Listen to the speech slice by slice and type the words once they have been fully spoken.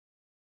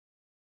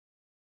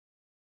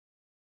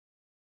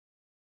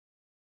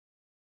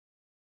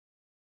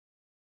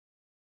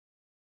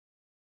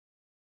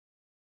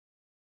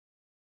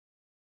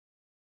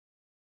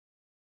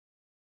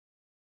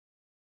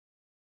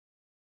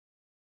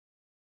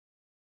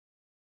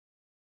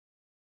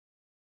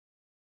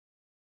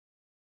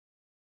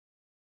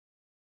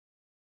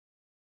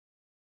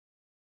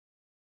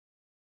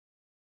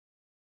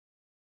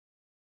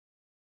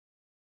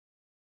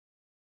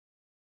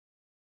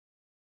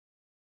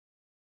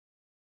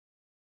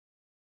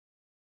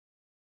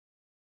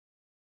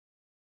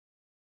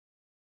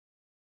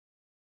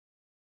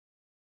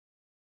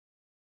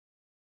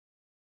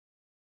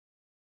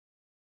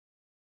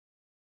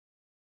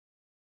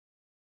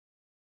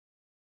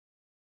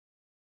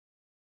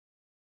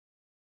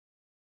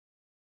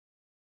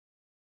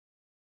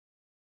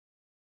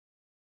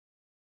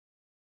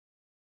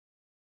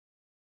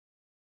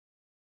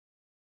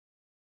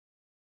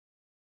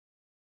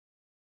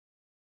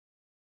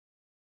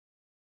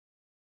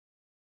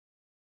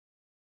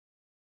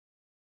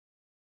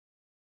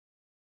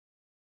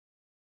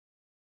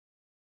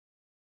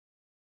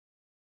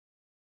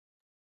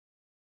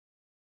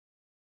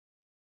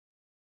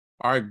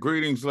All right,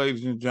 greetings,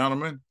 ladies and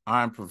gentlemen.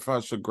 I'm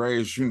Professor Gray,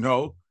 as you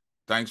know.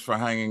 Thanks for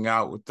hanging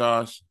out with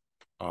us.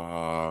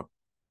 Uh,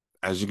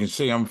 as you can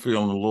see, I'm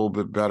feeling a little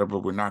bit better,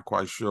 but we're not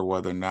quite sure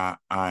whether or not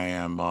I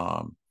am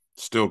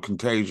still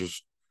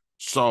contagious.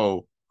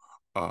 So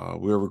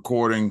we're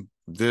recording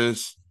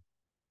this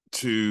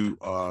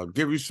to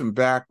give you some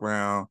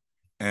background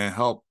and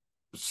help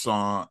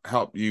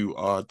you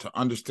to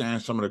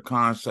understand some of the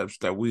concepts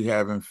that we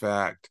have, in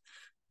fact,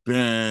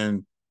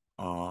 been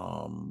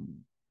um,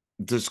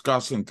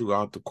 discussing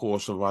throughout the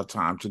course of our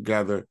time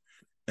together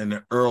in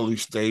the early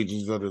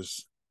stages of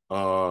this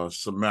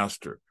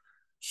semester.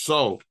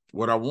 So,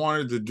 what I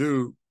wanted to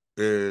do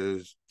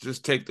is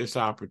just take this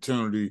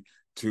opportunity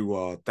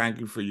to thank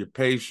you for your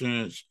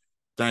patience,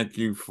 thank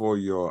you for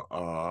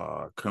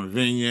your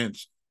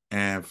convenience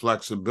and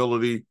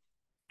flexibility.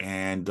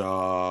 And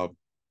we're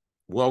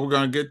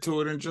going to get to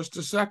it in just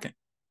a second.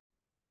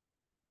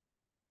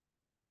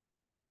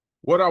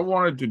 What I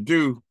wanted to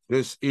do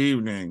this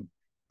evening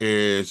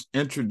is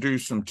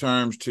introduce some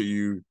terms to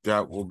you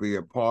that will be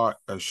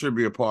should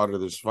be a part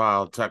of this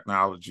file,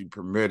 technology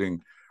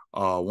permitting,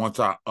 once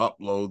I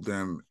upload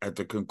them at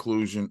the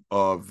conclusion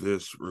of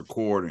this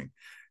recording.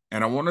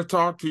 And I want to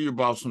talk to you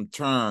about some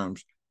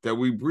terms that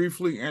we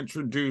briefly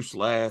introduced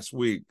last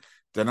week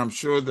that I'm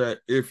sure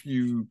that if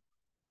you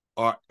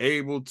are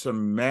able to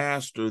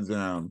master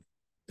them,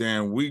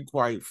 then we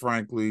quite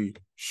frankly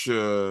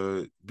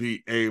should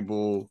be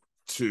able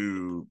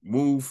to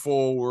move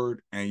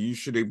forward, and you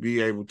should be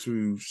able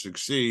to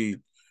succeed,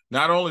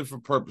 not only for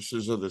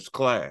purposes of this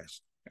class.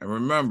 And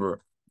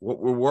remember, what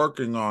we're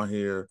working on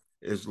here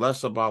is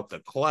less about the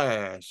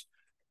class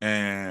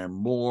and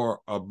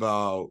more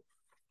about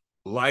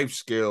life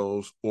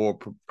skills or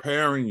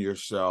preparing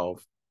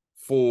yourself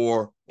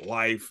for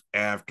life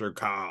after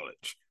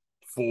college,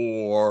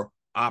 for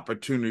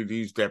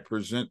opportunities that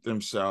present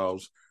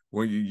themselves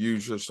when you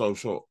use your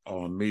social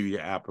media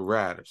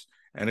apparatus.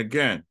 And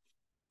again,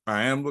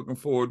 I am looking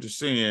forward to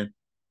seeing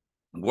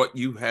what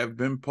you have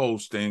been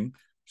posting.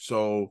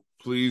 So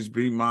please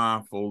be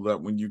mindful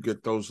that when you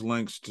get those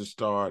links to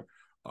start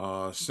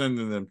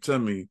sending them to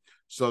me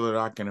so that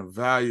I can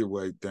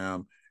evaluate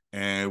them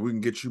and we can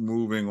get you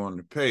moving on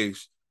the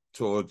pace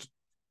towards,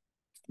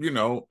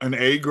 an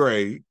A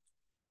grade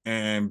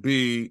and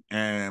B,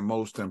 and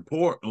most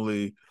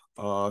importantly,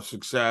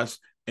 success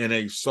in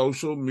a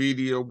social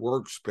media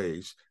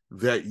workspace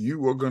that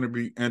you are going to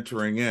be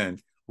entering in,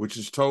 which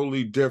is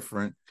totally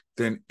different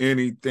than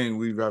anything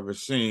we've ever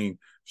seen,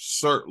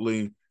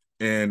 certainly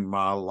in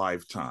my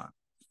lifetime.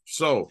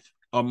 So,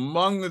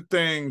 among the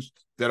things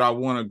that I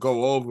want to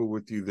go over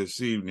with you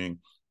this evening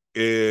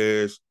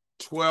is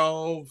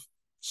 12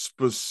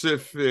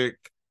 specific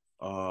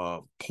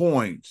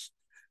points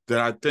that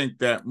I think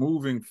that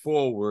moving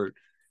forward,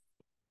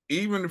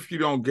 even if you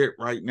don't get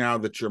right now,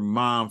 that you're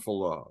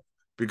mindful of.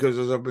 Because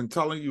as I've been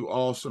telling you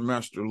all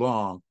semester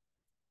long,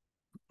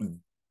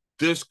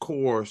 this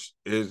course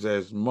is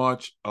as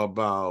much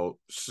about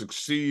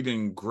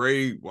succeeding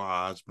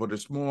grade-wise, but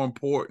it's more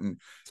important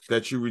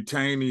that you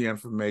retain the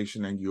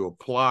information and you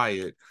apply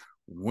it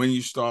when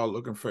you start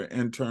looking for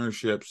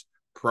internships,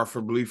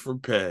 preferably for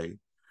pay,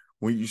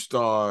 when you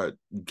start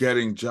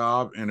getting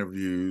job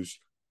interviews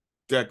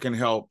that can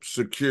help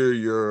secure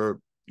your,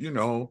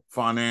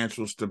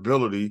 financial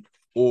stability,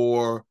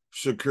 or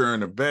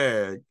securing a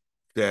bag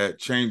that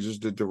changes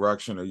the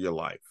direction of your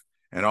life.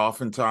 And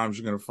oftentimes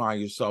you're going to find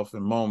yourself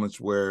in moments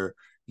where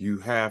you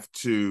have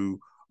to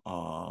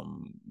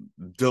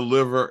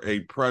deliver a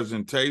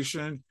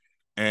presentation,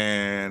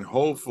 and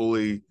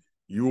hopefully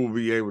you will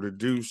be able to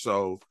do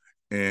so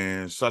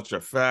in such a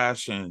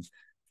fashion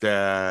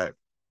that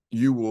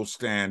you will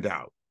stand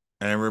out.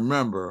 And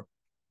remember,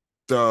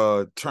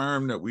 the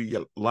term that we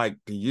like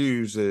to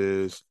use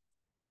is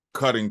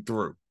cutting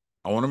through.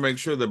 I want to make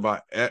sure that by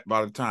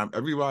the time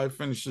everybody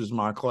finishes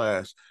my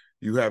class,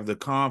 you have the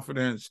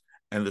confidence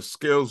and the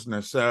skills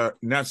necessary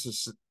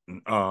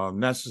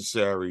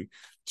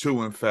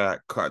to, in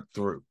fact, cut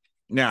through.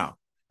 Now,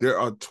 there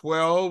are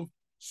 12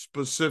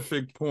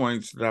 specific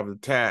points that I've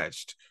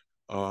attached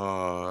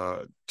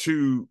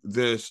to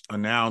this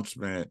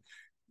announcement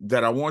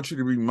that I want you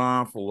to be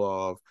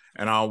mindful of,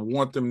 and I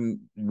want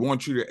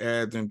you to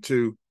add them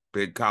to,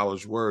 big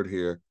college word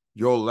here,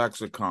 your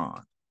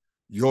lexicon,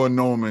 your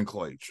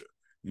nomenclature,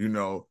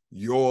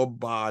 your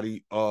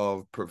body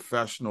of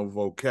professional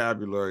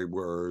vocabulary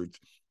words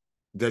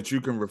that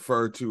you can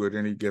refer to at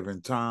any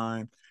given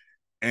time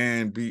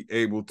and be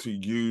able to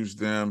use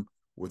them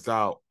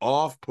without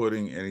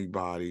off-putting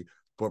anybody,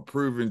 but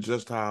proving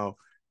just how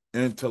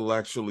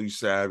intellectually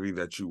savvy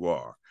that you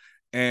are.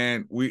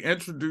 And we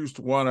introduced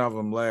one of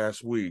them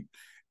last week,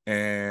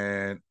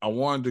 and I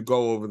wanted to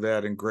go over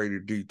that in greater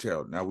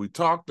detail. Now, we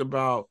talked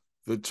about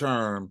the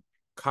term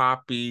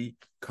copy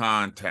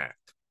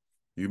contact.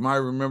 You might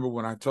remember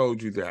when I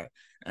told you that.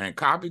 And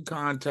copy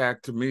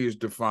contact to me is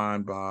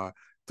defined by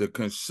the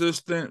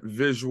consistent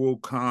visual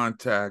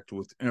contact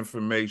with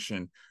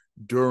information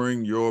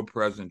during your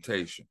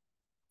presentation.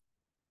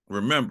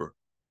 Remember,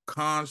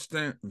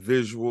 constant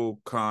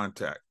visual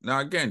contact. Now,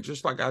 again,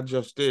 just like I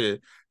just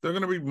did, there are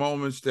going to be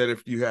moments that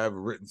if you have a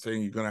written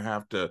thing, you're going to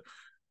have to,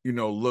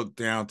 look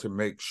down to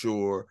make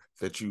sure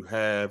that you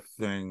have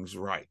things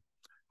right.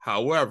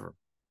 However,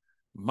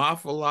 my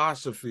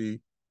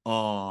philosophy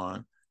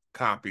on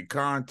copy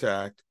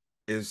contact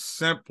is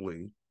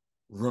simply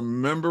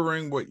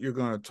remembering what you're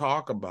going to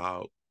talk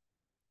about,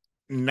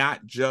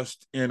 not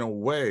just in a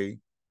way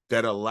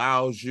that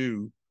allows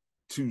you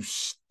to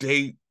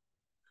state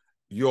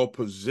your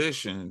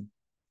position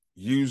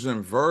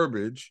using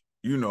verbiage,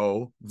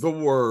 the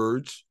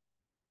words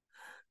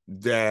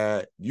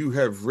that you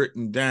have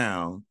written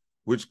down,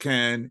 which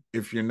can,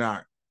 if you're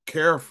not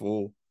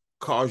careful,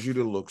 cause you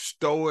to look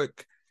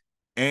stoic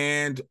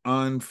and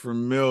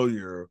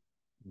unfamiliar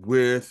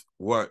with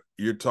what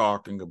you're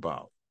talking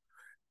about.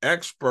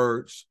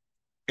 Experts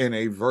in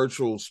a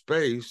virtual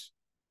space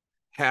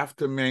have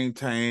to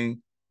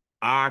maintain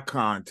eye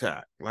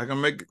contact. Like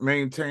I'm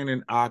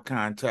maintaining eye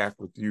contact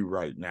with you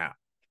right now.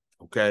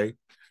 Okay.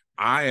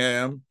 I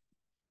am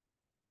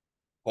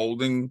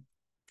holding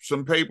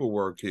some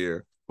paperwork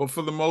here, but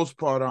for the most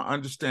part, I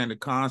understand the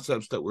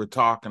concepts that we're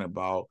talking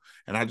about.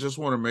 And I just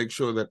want to make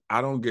sure that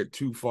I don't get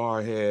too far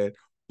ahead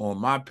on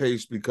my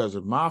pace because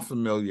of my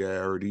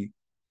familiarity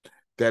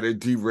that it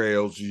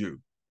derails you.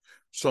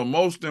 So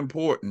most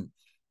important,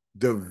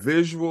 the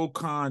visual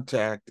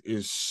contact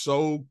is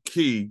so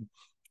key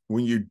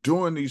when you're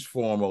doing these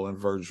formal and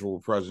virtual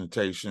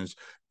presentations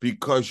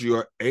because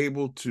you're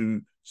able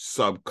to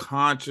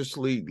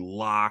subconsciously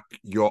lock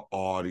your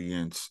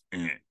audience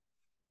in.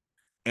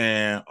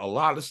 And a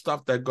lot of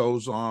stuff that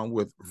goes on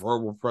with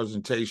verbal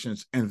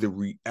presentations and the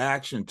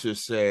reaction to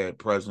said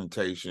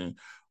presentation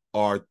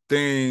are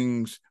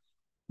things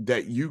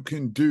that you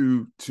can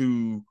do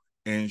to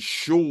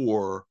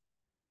ensure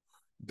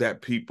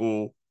that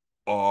people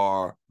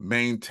are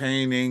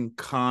maintaining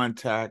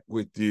contact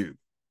with you.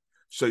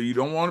 So you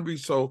don't want to be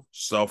so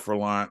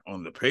self-reliant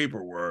on the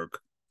paperwork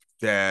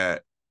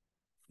that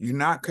you're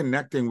not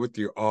connecting with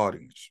your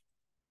audience.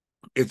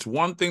 It's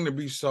one thing to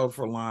be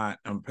self-reliant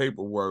on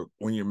paperwork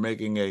when you're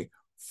making a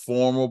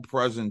formal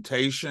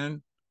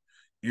presentation,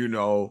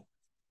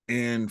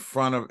 in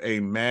front of a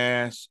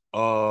mass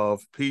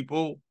of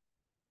people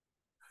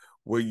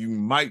where you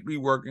might be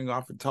working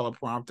off a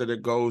teleprompter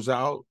that goes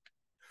out.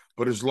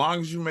 But as long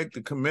as you make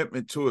the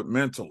commitment to it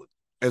mentally,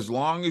 as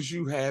long as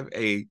you have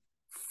a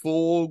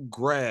full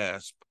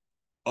grasp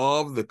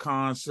of the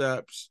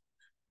concepts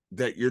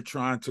that you're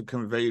trying to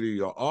convey to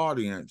your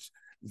audience,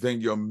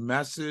 then your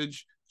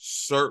message,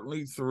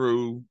 certainly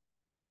through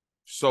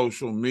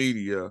social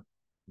media,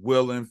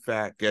 will in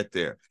fact get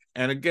there.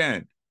 And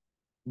again,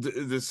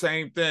 the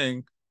same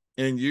thing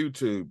in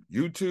YouTube.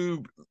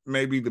 YouTube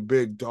may be the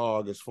big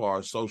dog as far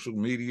as social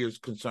media is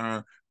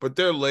concerned, but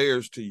there are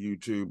layers to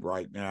YouTube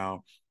right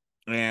now.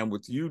 And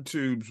with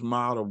YouTube's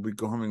model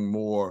becoming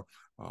more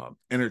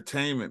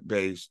entertainment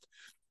based,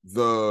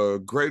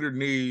 the greater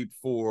need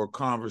for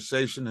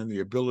conversation and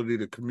the ability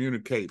to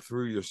communicate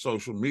through your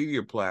social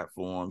media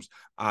platforms,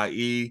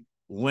 i.e.,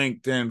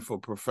 LinkedIn for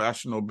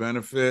professional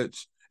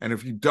benefits. And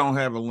if you don't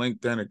have a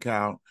LinkedIn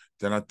account,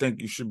 then I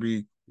think you should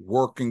be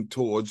working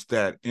towards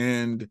that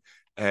end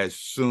as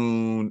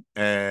soon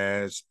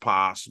as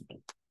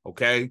possible.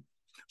 Okay?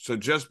 So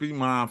just be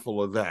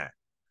mindful of that.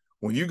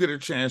 When you get a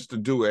chance to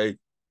do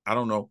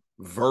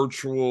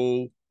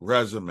virtual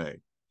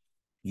resume,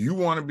 you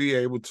want to be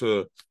able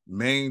to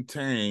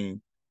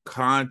maintain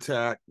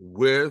contact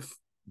with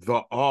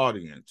the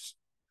audience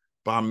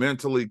by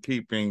mentally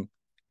keeping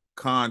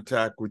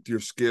contact with your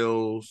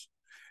skills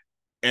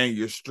and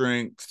your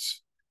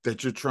strengths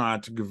that you're trying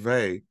to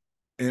convey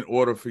in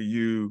order for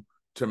you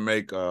to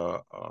make a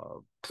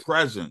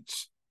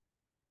presence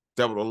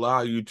that would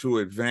allow you to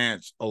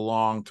advance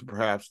along to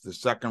perhaps the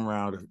second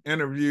round of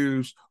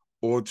interviews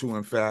or to,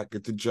 in fact,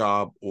 get the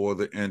job or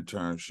the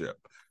internship.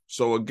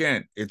 So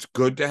again, it's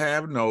good to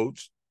have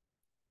notes.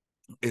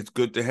 It's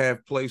good to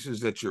have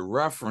places that you're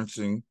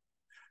referencing.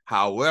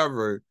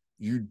 However,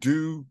 you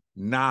do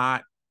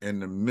not, in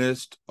the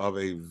midst of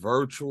a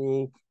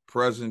virtual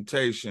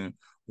presentation,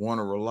 want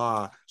to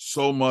rely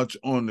so much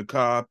on the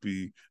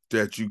copy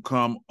that you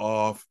come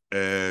off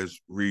as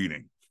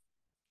reading.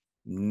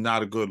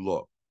 Not a good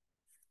look.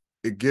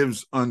 It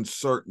gives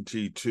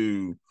uncertainty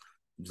to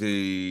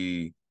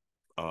the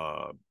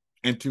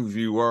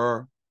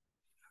interviewer,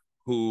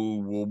 who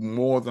will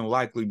more than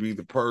likely be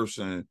the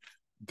person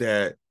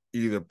that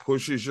either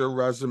pushes your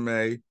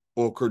resume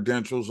or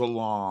credentials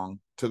along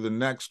to the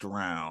next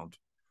round,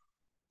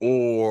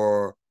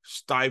 or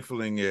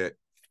stifling it,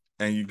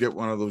 and you get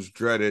one of those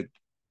dreaded,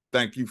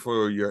 thank you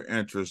for your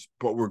interest,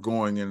 but we're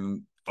going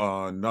in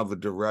another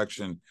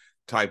direction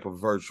type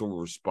of virtual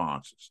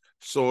responses.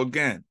 So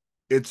again,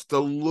 it's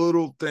the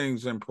little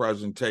things in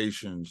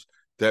presentations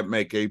that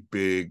make a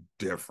big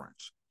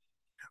difference.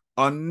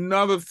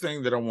 Another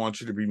thing that I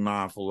want you to be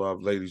mindful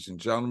of, ladies and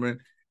gentlemen,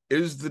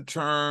 is the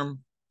term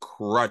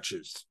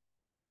crutches.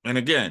 And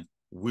again,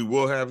 we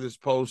will have this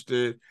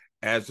posted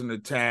as an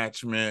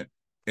attachment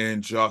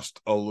in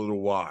just a little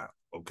while,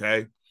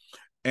 okay?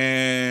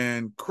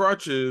 And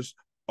crutches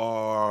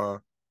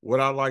are what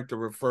I like to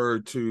refer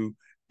to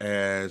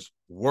as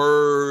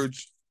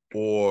words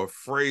or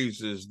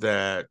phrases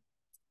that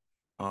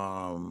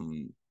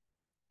often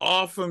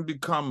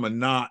become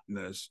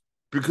monotonous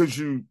because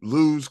you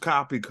lose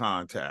copy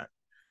contact.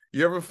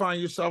 You ever find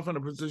yourself in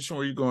a position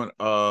where you're going,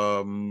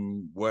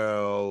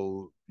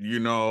 well,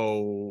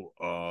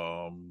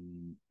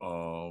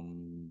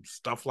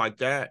 stuff like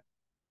that?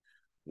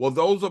 Well,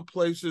 those are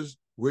places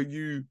where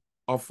you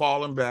are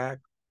falling back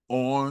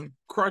on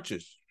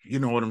crutches. You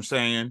know what I'm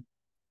saying?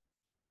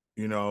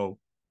 You know,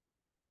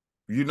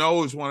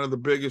 is one of the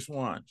biggest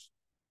ones.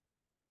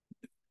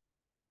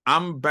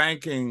 I'm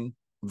banking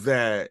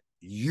that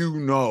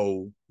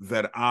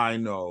that I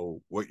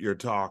know what you're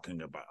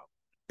talking about.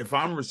 If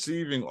I'm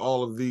receiving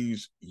all of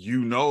these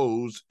in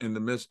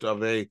the midst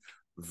of a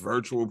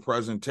virtual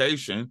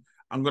presentation,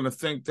 I'm going to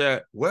think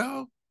that,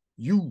 well,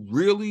 you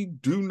really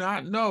do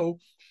not know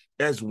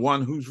as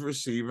one who's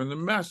receiving the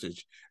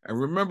message. And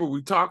remember,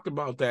 we talked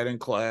about that in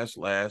class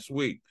last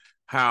week,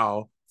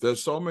 how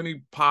there's so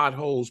many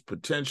potholes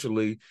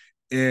potentially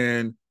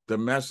in the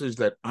message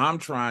that I'm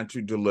trying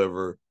to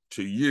deliver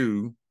to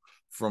you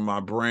from my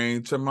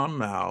brain to my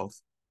mouth,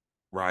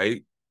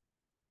 right?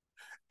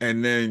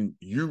 And then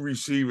you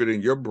receive it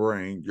in your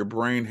brain. Your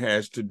brain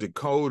has to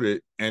decode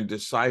it and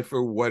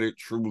decipher what it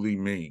truly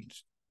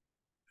means.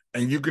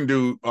 And you can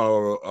do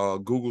a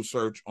Google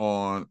search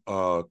on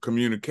a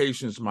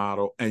communications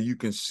model, and you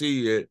can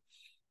see it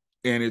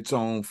in its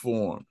own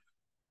form.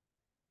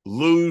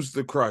 Lose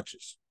the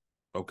crutches,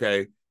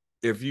 okay?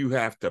 If you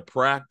have to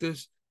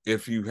practice,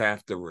 if you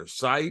have to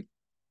recite,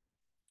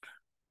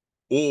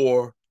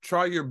 or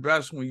try your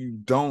best when you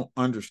don't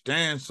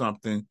understand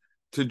something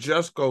to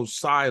just go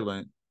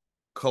silent,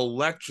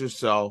 collect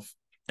yourself,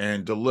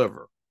 and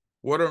deliver.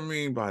 What do I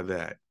mean by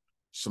that?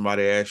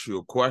 Somebody asks you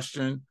a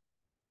question,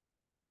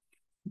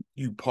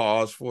 you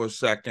pause for a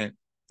second,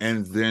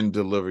 and then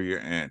deliver your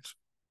answer.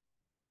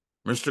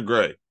 Mr.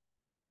 Gray,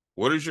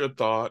 what is your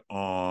thought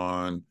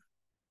on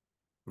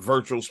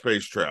virtual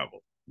space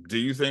travel? Do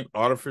you think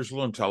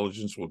artificial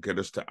intelligence will get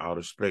us to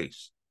outer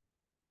space?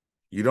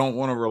 You don't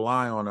want to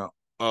rely on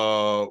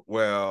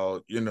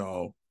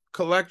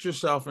collect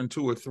yourself in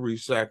 2 or 3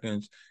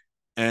 seconds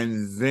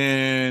and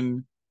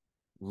then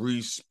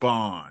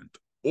respond.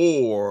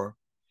 Or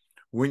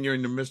when you're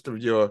in the midst of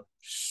your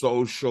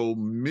social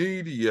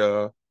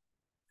media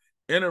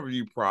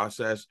interview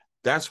process,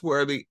 that's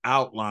where the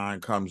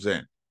outline comes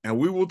in. And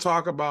we will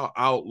talk about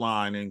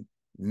outlining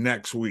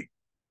next week,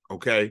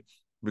 okay?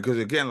 Because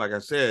again, like I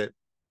said,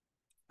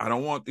 I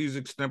don't want these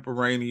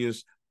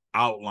extemporaneous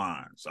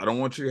outlines. I don't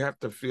want you to have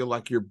to feel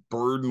like you're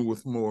burdened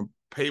with more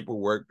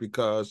paperwork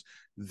because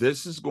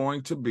this is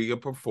going to be a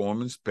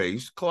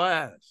performance-based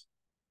class.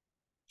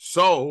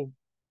 So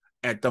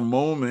at the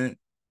moment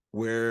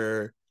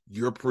where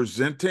you're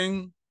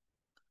presenting,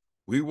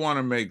 we want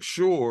to make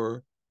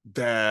sure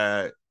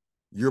that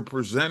you're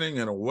presenting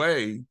in a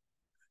way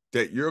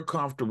that you're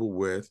comfortable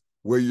with,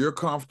 where you're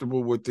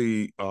comfortable with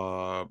the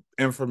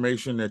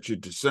information that you're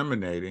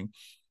disseminating,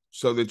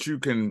 so that you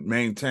can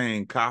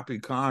maintain copy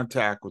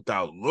contact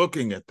without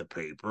looking at the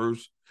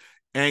papers,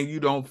 and you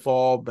don't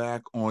fall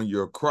back on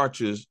your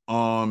crutches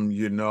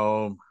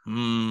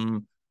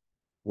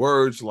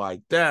words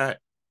like that,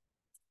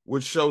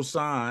 which show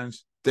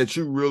signs that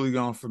you really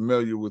aren't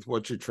familiar with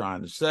what you're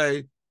trying to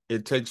say.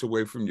 It takes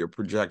away from your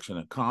projection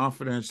of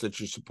confidence that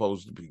you're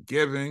supposed to be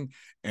giving,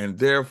 and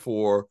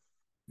therefore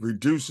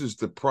reduces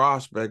the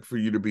prospect for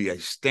you to be a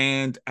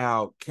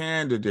standout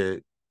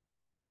candidate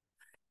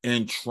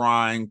in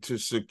trying to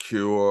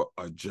secure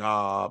a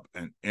job,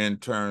 an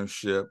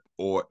internship,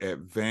 or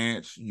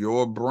advance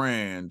your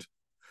brand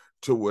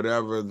to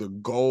whatever the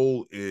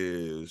goal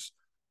is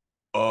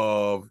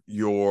of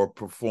your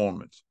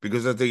performance.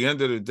 Because at the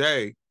end of the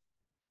day,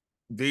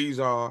 these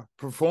are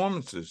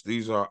performances.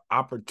 These are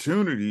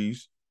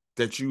opportunities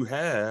that you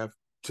have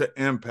to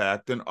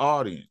impact an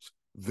audience.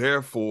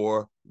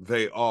 Therefore,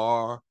 they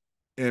are,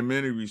 in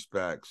many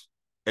respects,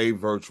 a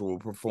virtual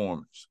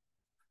performance.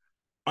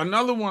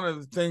 Another one of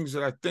the things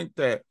that I think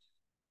that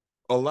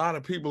a lot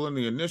of people in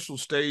the initial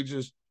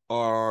stages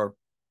are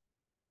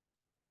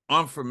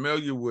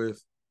unfamiliar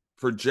with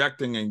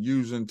projecting and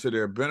using to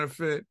their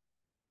benefit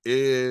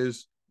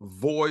is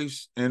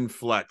voice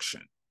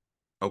inflection.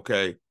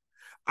 Okay.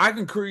 I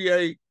can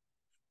create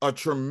a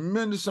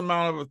tremendous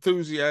amount of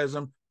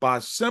enthusiasm by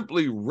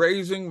simply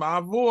raising my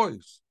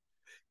voice.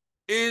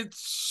 It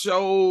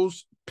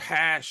shows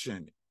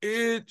passion.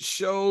 It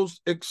shows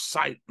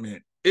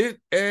excitement.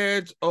 It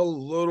adds a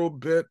little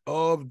bit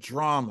of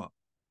drama.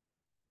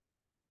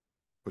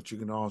 But you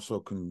can also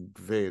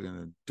convey it in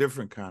a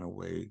different kind of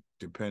way,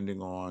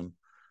 depending on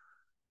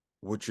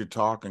what you're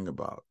talking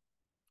about.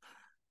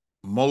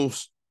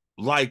 Most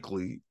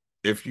likely,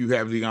 if you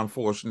have the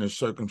unfortunate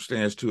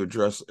circumstance to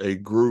address a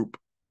group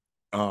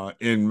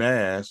in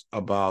mass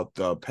about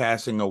the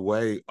passing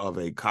away of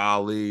a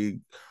colleague,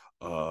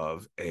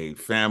 of a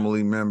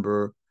family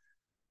member,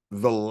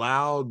 the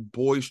loud,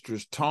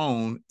 boisterous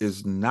tone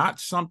is not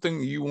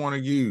something you want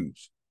to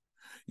use.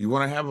 You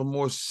want to have a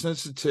more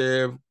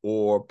sensitive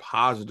or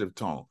positive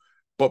tone.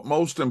 But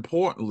most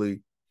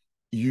importantly,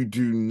 you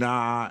do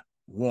not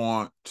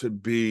want to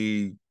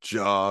be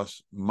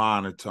just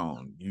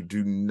monotone. You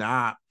do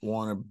not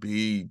want to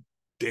be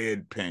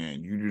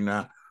deadpan. You do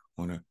not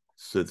want to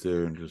sit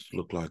there and just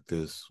look like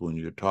this when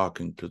you're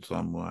talking to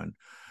someone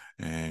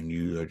and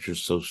you are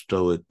just so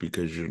stoic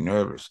because you're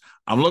nervous.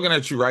 I'm looking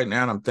at you right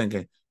now and I'm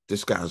thinking,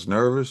 this guy's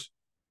nervous.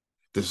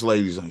 This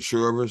lady's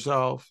unsure of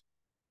herself.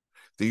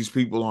 These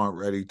people aren't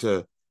ready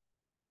to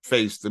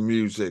face the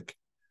music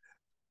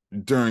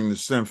during the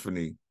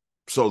symphony.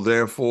 So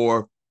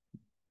therefore,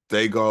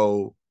 they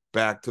go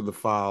back to the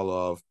file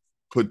of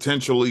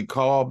potentially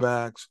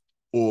callbacks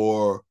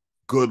or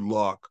good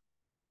luck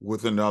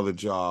with another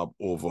job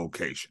or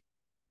vocation.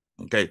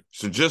 Okay,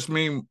 so just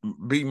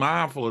be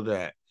mindful of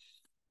that.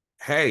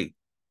 Hey,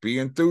 be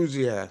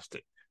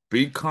enthusiastic,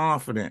 be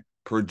confident,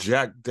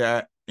 project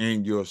that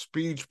in your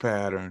speech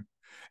pattern,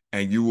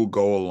 and you will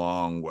go a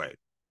long way.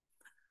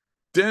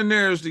 Then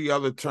there's the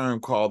other term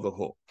called the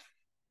hook.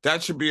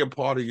 That should be a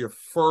part of your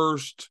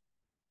first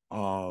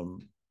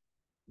 30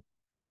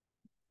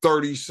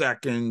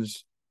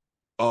 seconds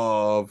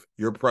of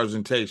your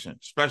presentation,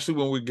 especially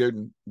when we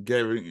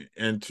getting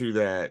into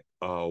that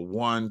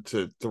 1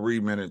 to 3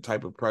 minute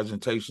type of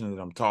presentation that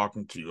I'm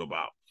talking to you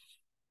about.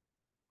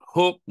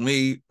 Hook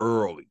me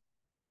early.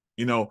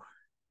 You know,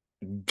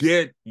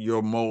 get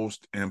your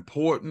most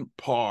important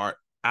part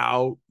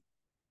out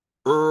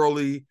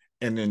early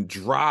and then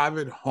drive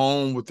it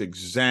home with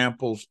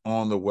examples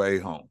on the way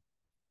home.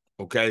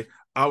 Okay.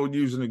 I would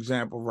use an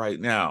example right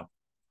now.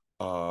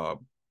 I'm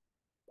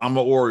an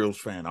Orioles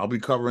fan. I'll be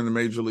covering the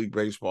Major League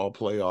Baseball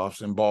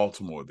playoffs in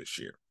Baltimore this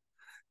year.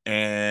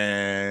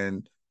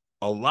 And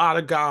a lot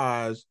of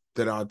guys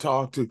that I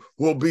talk to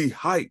will be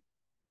hyped.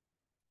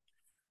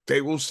 They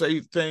will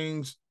say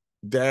things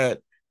that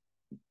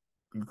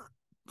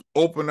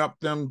open up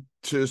them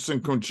to some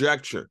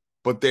conjecture,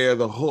 but they're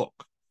the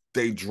hook.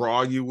 They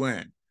draw you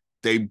in.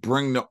 They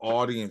bring the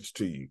audience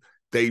to you.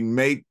 They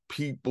make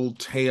people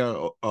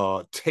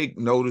take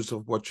notice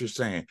of what you're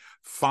saying.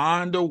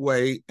 Find a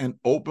way and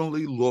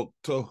openly look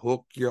to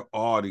hook your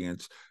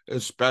audience,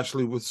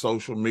 especially with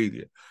social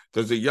media.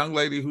 There's a young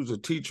lady who's a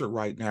teacher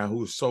right now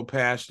who is so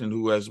passionate,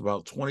 who has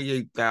about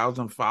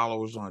 28,000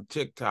 followers on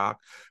TikTok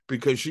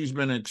because she's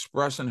been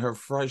expressing her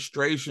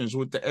frustrations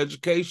with the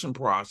education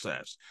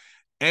process.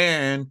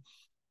 And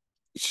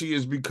she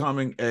is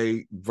becoming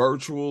a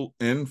virtual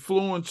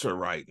influencer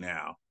right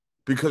now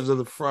because of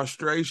the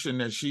frustration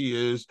that she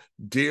is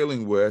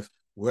dealing with,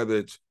 whether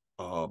it's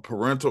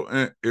parental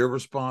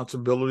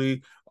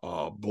irresponsibility,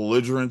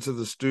 belligerence of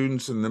the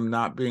students and them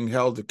not being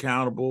held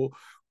accountable,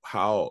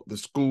 how the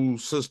school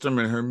system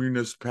in her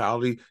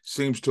municipality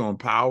seems to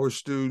empower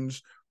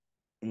students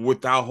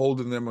without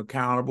holding them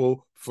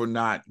accountable for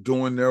not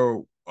doing their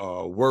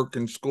work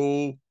in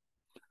school.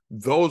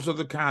 Those are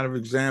the kind of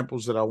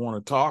examples that I want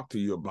to talk to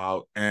you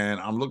about. And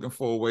I'm looking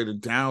for a way to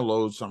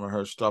download some of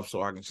her stuff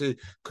so I can see,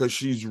 because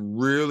she's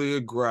really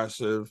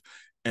aggressive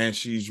and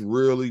she's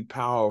really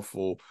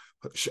powerful.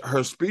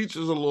 Her speech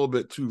is a little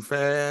bit too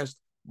fast,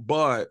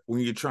 but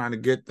when you're trying to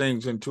get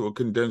things into a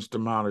condensed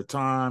amount of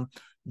time,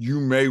 you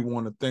may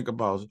want to think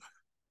about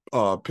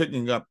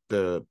picking up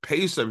the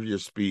pace of your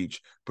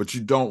speech, but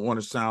you don't want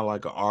to sound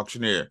like an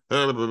auctioneer.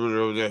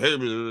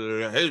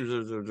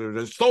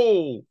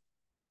 Sold.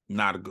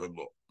 Not a good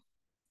look.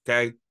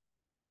 Okay.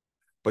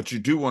 But you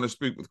do want to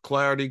speak with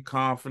clarity,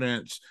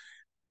 confidence,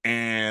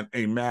 and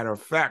a matter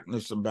of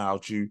factness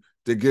about you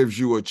that gives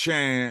you a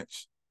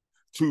chance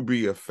to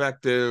be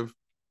effective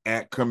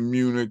at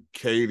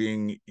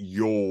communicating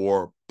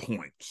your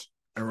points.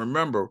 And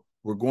remember,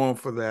 we're going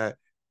for that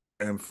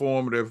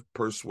informative,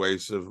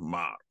 persuasive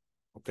model.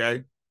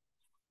 Okay.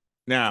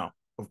 Now,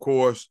 of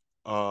course,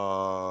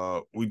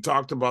 we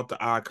talked about the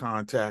eye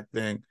contact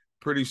thing,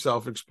 pretty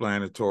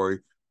self-explanatory.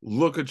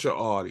 Look at your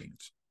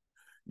audience.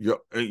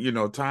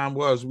 Time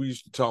was we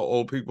used to tell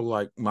old people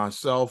like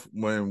myself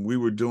when we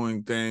were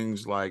doing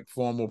things like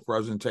formal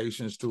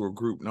presentations to a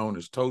group known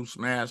as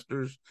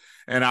Toastmasters,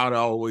 and I'd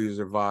always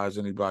advise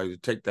anybody to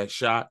take that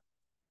shot.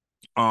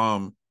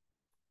 You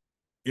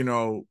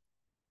know,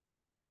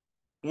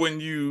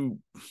 when you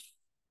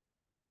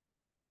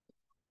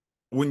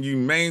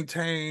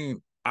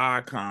maintain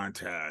eye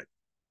contact,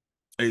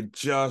 it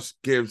just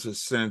gives a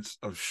sense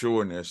of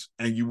sureness,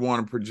 and you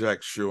want to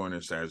project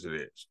sureness as it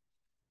is.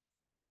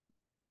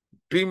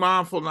 Be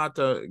mindful not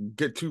to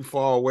get too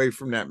far away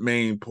from that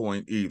main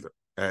point either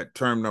at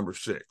term number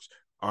 6.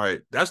 All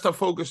right, that's the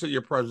focus of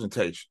your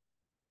presentation.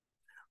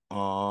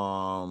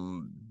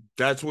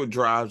 That's what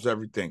drives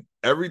everything.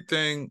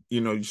 Everything,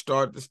 you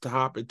start this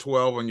top at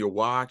 12 on your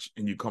watch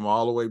and you come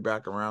all the way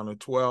back around to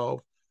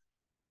 12.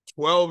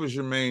 12 is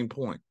your main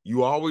point.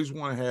 You always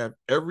want to have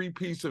every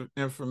piece of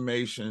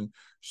information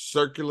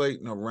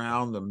circulating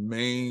around the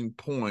main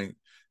point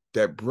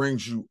that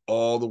brings you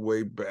all the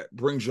way back,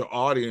 brings your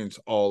audience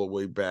all the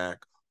way back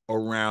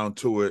around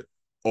to it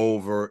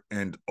over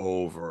and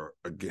over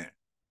again.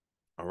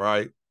 All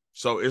right.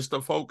 So it's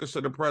the focus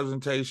of the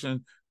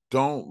presentation.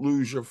 Don't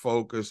lose your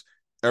focus.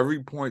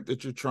 Every point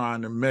that you're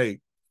trying to make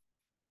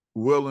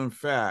will, in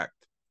fact,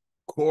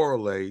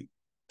 correlate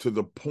to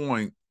the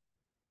point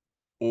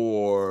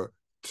or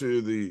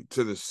to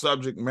the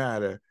subject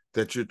matter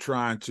that you're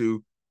trying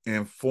to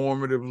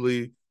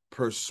informatively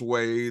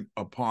persuade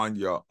upon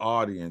your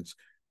audience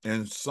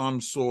in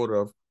some sort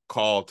of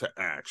call to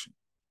action.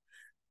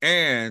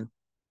 And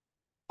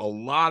a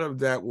lot of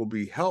that will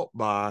be helped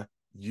by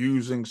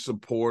using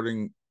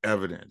supporting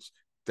evidence.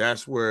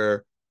 That's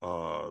where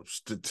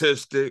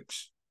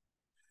statistics,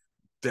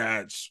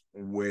 that's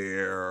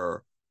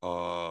where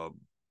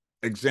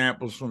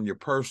examples from your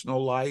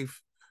personal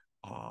life,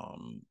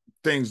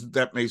 things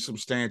that may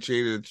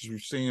substantiate it that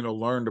you've seen or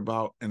learned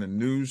about in a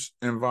news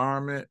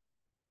environment.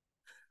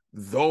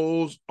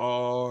 Those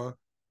are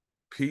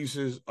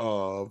pieces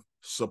of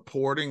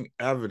supporting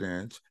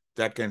evidence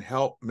that can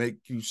help make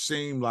you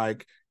seem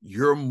like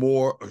you're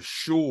more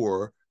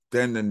assured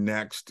than the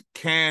next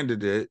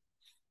candidate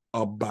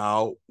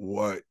about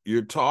what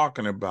you're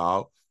talking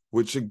about,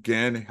 which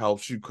again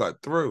helps you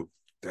cut through.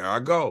 There I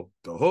go,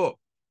 the hook,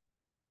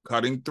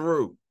 cutting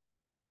through.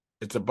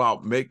 It's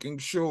about making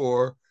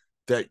sure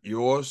that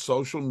your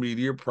social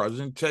media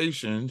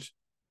presentations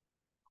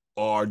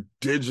are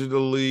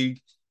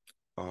digitally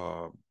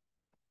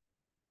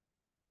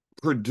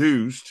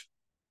produced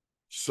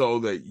so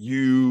that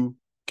you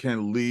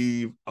can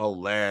leave a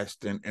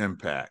lasting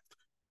impact.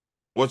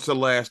 What's the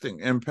lasting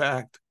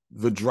impact?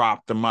 The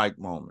drop the mic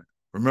moment.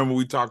 Remember,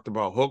 we talked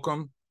about hook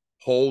them,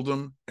 hold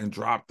them, and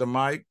drop the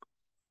mic.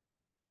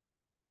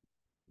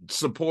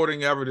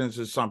 Supporting evidence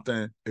is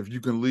something, if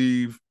you can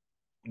leave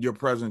your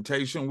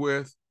presentation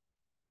with,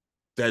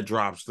 that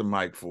drops the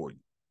mic for you.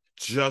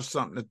 Just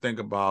something to think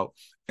about,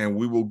 and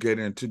we will get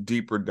into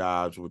deeper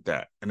dives with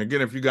that. And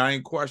again, if you got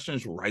any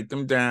questions, write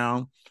them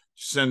down,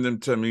 send them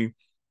to me.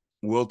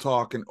 We'll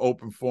talk in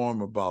open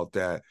forum about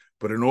that.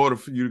 But in order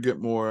for you to get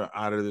more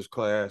out of this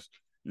class,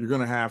 you're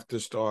going to have to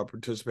start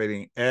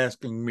participating,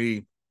 asking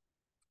me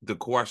the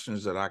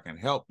questions that I can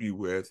help you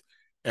with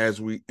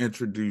as we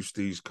introduce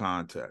these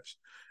contests.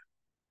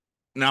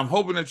 Now, I'm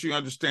hoping that you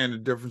understand the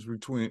difference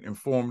between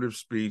informative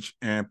speech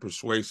and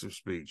persuasive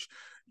speech.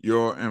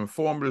 Your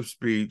informative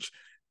speech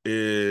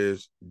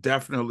is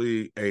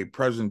definitely a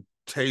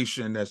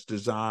presentation that's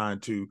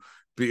designed to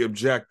be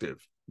objective,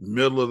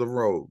 middle of the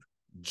road,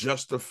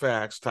 just the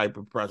facts type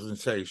of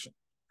presentation.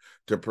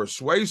 The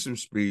persuasive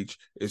speech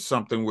is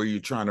something where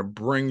you're trying to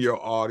bring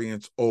your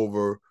audience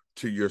over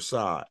to your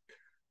side.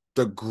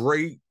 The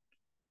great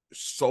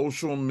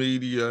social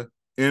media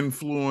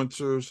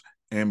influencers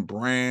and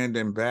brand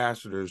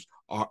ambassadors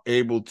are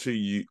able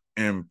to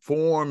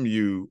inform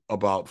you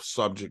about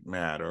subject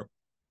matter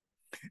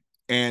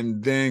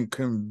and then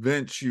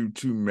convince you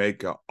to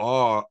make a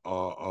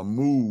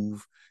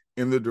move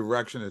in the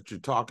direction that you're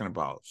talking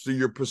about. So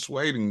you're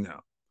persuading them.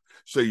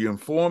 So you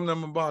inform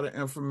them about an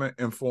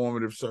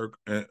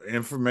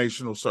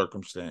informational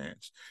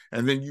circumstance,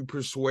 and then you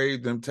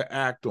persuade them to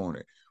act on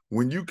it.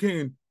 When you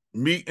can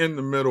meet in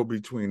the middle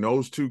between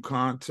those two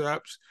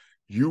concepts,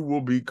 you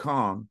will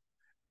become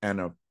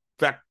an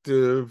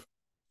effective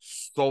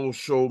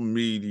social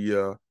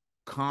media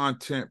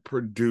content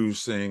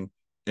producing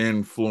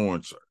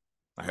influencer.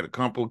 I had a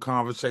couple of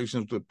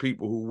conversations with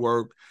people who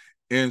work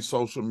in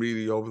social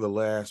media over the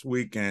last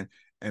weekend,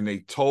 and they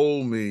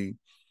told me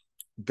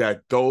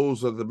that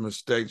those are the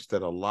mistakes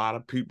that a lot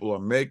of people are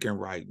making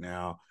right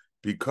now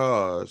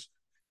because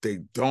they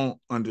don't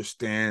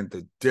understand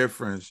the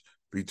difference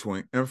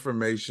between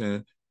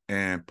information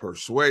and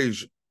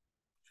persuasion.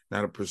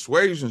 Now, the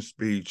persuasion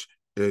speech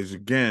is,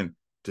 again,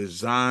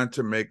 designed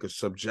to make a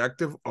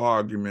subjective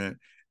argument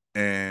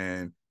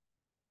and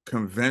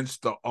convince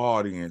the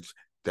audience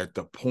that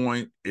the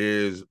point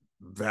is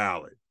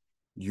valid.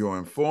 Your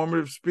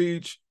informative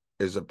speech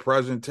is a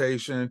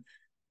presentation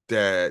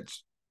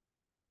that's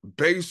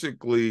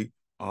basically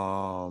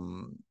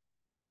something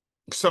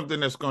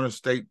that's going to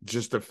state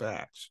just the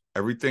facts.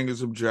 Everything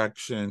is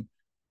objection.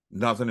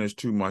 Nothing is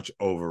too much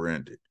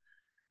over-ended.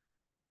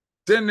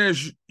 Then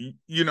there's,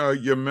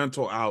 your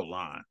mental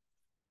outline.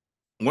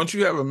 Once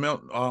you have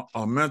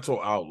a mental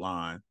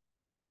outline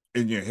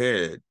in your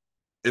head,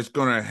 it's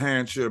going to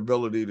enhance your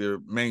ability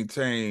to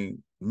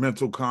maintain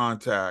mental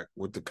contact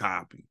with the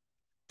copy.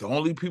 The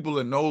only people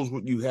that knows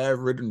what you have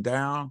written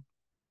down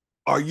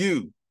are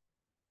you.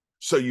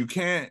 So you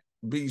can't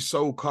be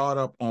so caught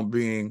up on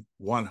being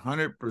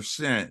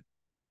 100%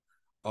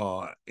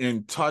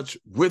 in touch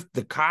with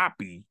the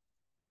copy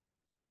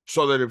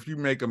so that if you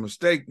make a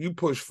mistake, you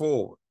push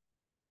forward.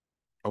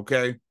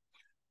 Okay?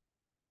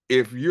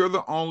 If you're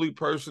the only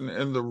person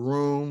in the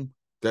room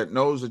that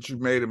knows that you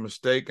made a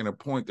mistake and a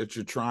point that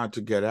you're trying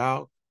to get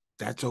out,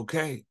 that's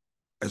okay,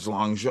 as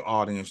long as your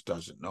audience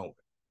doesn't know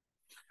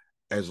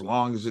it. As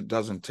long as it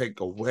doesn't take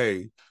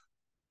away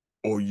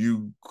or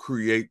you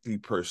create the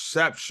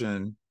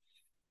perception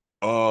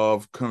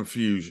of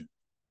confusion.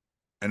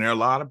 And there are a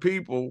lot of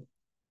people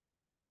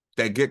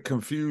that get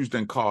confused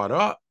and caught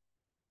up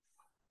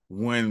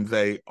when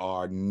they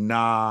are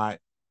not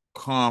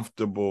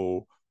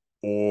comfortable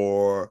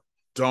or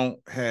don't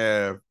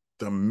have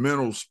the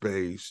mental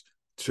space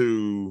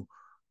to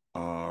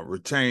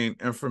retain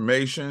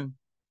information,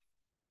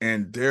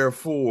 and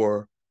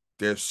therefore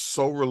they're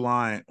so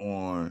reliant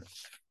on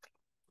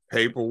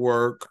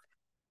paperwork,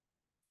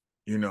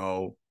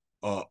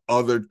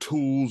 other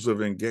tools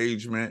of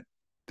engagement,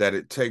 that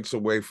it takes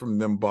away from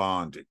them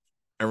bonding.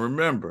 And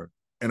remember,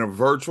 in a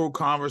virtual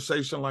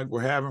conversation like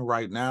we're having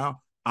right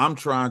now, I'm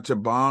trying to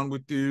bond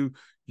with you.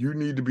 You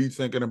need to be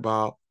thinking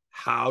about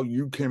how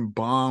you can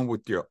bond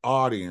with your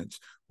audience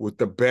with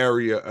the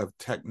barrier of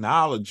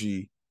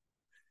technology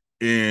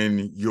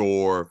in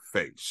your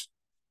face.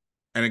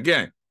 And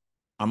again,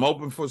 I'm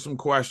open for some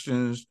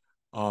questions.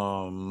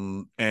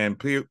 And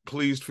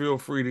please feel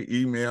free to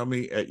email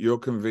me at your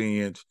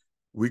convenience.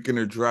 We can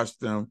address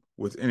them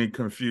with any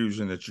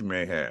confusion that you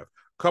may have.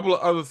 A couple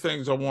of other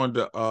things I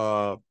wanted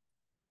to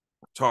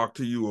talk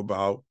to you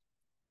about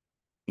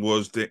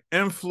was the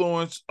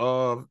influence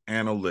of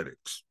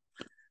analytics.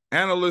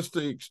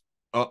 Analytics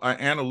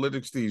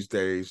these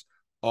days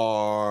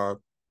are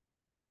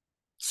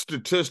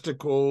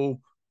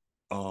statistical,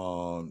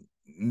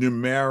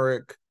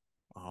 numeric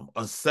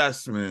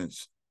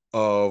assessments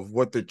of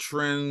what the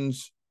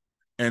trends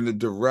and the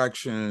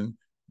direction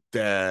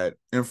that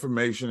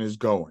information is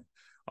going.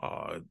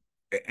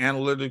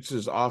 Analytics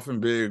is often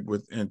big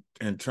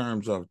in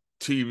terms of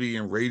TV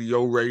and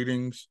radio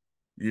ratings.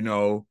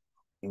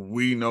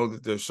 We know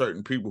that there's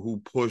certain people who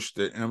push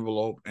the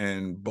envelope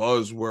and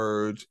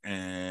buzzwords,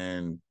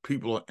 and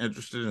people are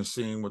interested in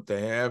seeing what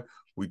they have.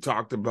 We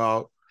talked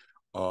about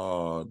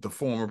the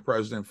former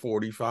president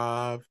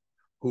 45,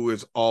 who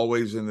is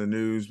always in the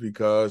news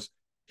because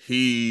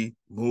he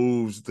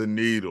moves the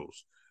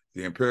needles.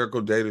 The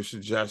empirical data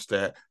suggests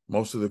that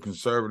most of the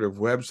conservative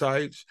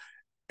websites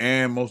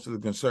and most of the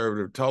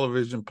conservative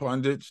television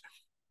pundits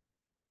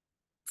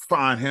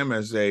find him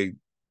as a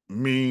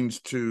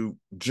means to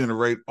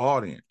generate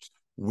audience.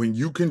 When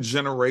you can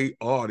generate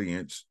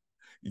audience,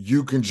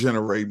 you can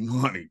generate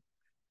money.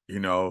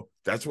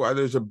 That's why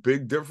there's a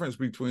big difference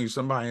between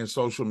somebody in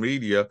social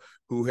media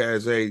who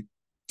has a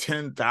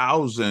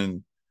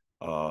 10,000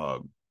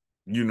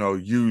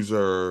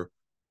 user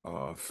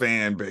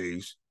fan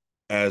base,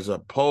 as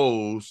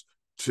opposed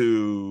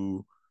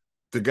to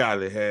the guy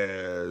that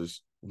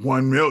has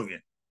 1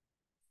 million.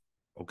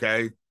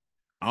 Okay.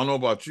 I don't know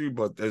about you,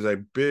 but there's a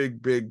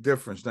big, big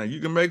difference. Now, you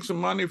can make some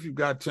money if you've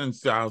got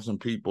 10,000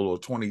 people or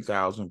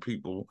 20,000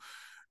 people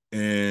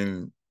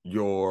in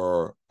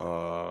your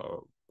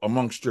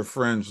amongst your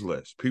friends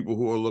list, people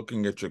who are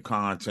looking at your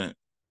content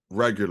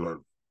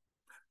regularly.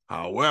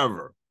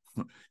 However,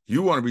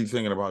 you want to be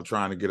thinking about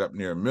trying to get up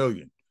near 1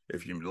 million.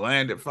 If you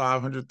land at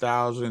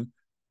 500,000,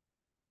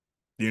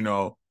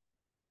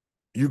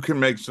 you can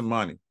make some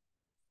money.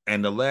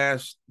 And the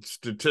last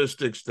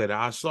statistics that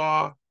I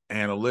saw,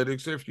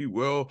 analytics, if you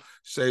will,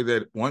 say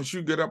that once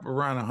you get up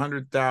around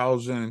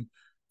 100,000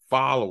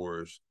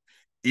 followers,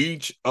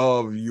 each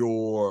of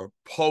your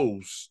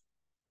posts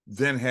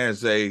then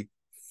has a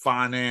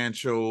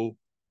financial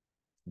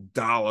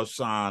dollar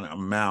sign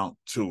amount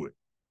to it.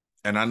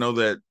 And I know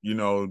that,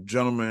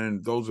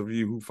 gentlemen, those of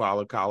you who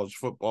follow college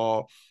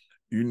football,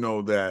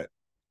 that,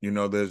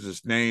 there's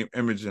this name,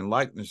 image, and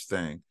likeness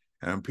thing.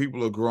 And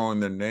people are growing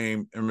their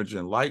name, image,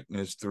 and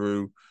likeness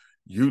through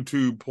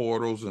YouTube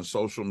portals and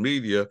social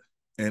media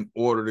in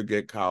order to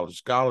get college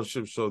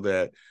scholarships, so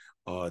that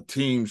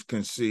teams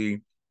can see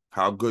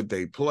how good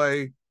they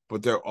play.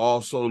 But they're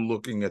also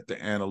looking at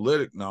the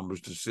analytic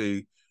numbers to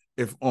see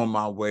if on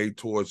my way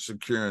towards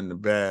securing the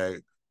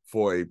bag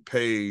for a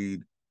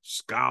paid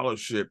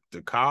scholarship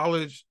to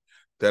college,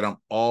 that I'm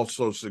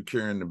also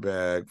securing the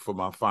bag for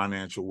my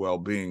financial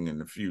well-being in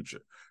the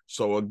future.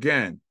 So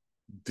again,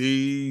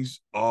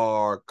 these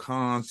are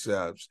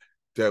concepts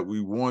that we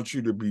want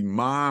you to be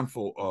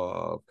mindful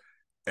of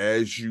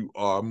as you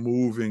are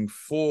moving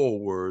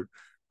forward,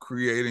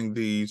 creating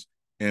these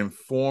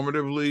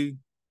informatively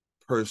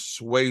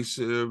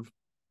persuasive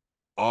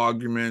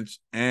arguments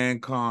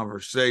and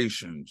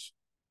conversations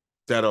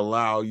that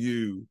allow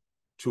you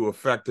to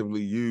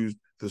effectively use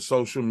the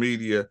social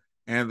media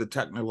and the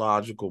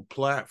technological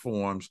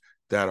platforms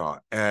that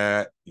are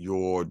at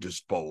your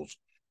disposal.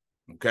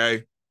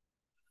 Okay?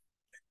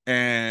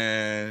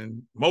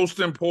 And most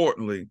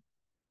importantly,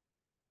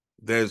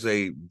 there's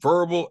a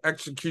verbal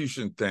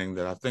execution thing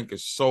that I think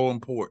is so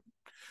important.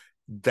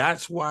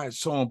 That's why it's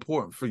so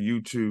important for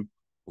you to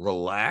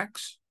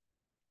relax,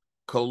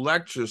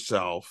 collect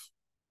yourself,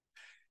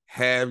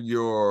 have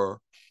your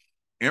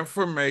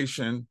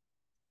information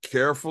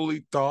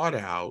carefully thought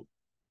out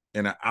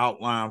in an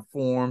outline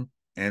form,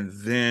 and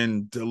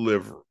then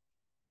deliver.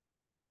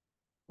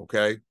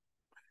 Okay?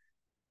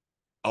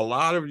 A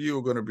lot of you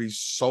are going to be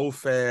so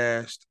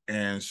fast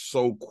and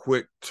so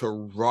quick to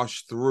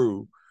rush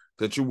through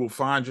that you will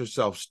find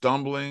yourself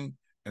stumbling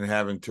and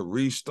having to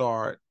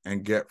restart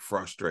and get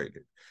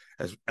frustrated.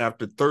 As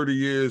after 30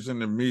 years in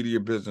the media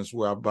business,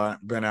 where I've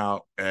been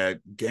out at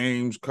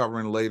games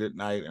covering late at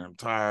night, and I'm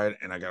tired,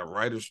 and I got to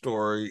write a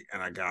story,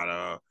 and I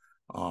gotta,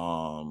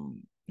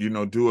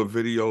 do a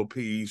video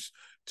piece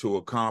to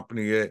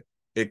accompany it.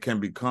 It can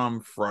become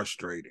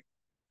frustrating,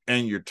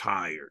 and you're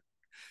tired,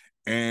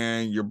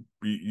 and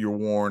you're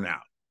worn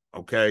out.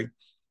 Okay,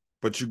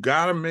 but you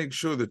got to make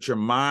sure that your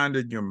mind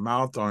and your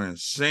mouth are in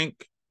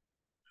sync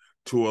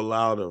to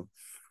allow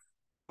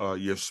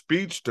your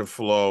speech to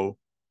flow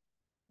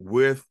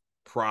with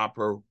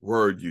proper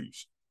word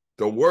use.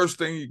 The worst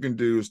thing you can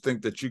do is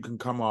think that you can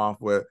come off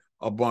with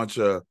a bunch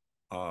of,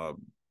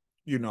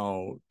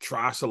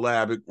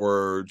 trisyllabic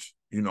words,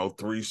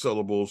 3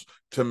 syllables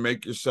to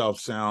make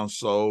yourself sound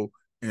so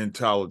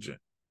intelligent.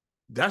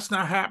 That's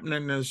not happening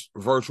in this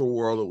virtual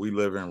world that we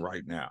live in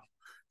right now.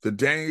 The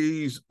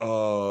days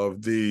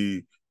of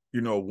the,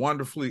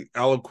 wonderfully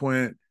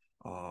eloquent,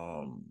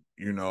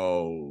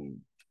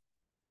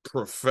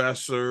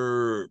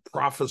 professorial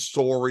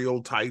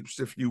types,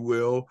 if you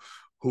will,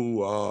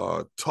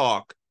 who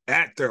talk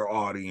at their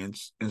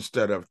audience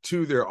instead of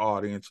to their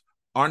audience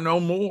are no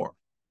more.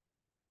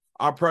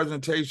 Our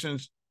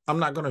presentations, I'm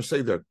not going to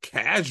say they're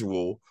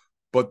casual,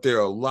 but they're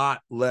a lot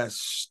less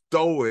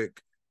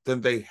stoic than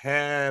they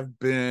have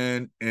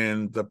been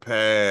in the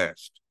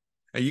past.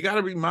 And you got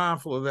to be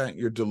mindful of that in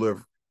your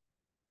delivery.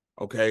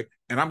 Okay.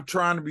 And I'm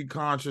trying to be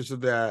conscious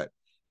of that,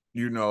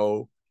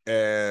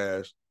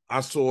 as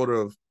I sort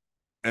of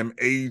am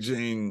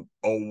aging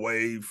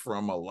away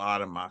from a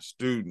lot of my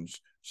students.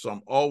 So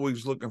I'm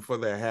always looking for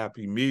that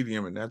happy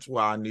medium. And that's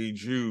why I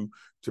need you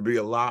to be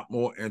a lot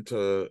more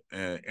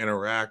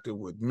interactive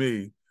with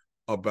me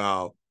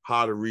about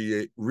how to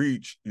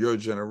reach your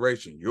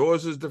generation.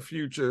 Yours is the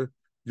future.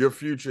 Your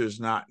future is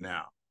not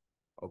now.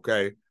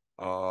 Okay.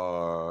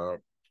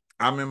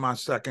 I'm in my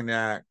second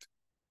act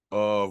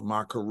of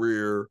my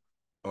career,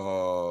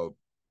 looking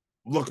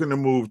to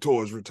move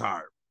towards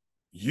retirement.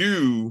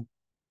 You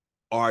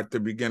are at the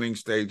beginning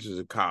stages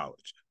of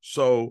college.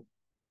 So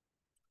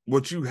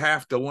what you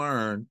have to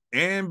learn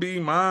and be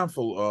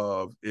mindful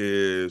of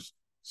is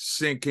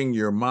syncing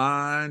your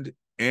mind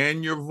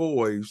and your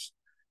voice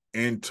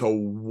into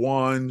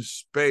one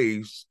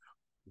space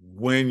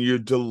when you're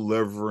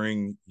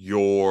delivering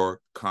your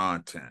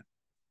content.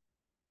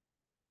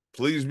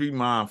 Please be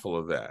mindful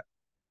of that,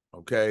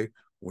 okay?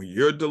 When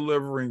you're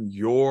delivering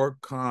your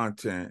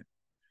content,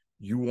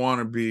 you want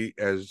to be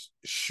as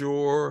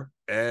sure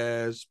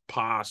as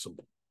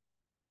possible.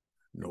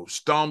 No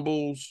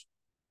stumbles,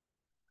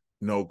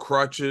 no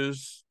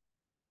crutches,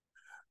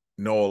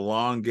 no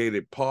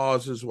elongated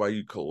pauses while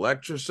you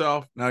collect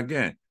yourself. Now,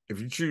 again,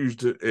 if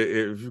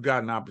you've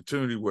got an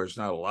opportunity where it's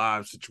not a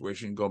live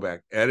situation, go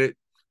back, edit,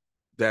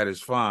 that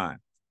is fine.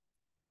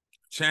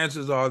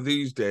 Chances are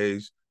these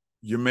days,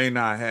 you may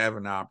not have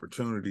an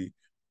opportunity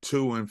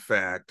to, in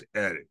fact,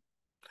 edit.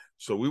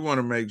 So we want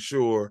to make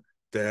sure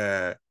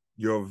that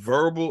your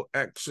verbal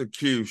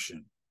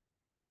execution,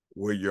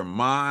 where your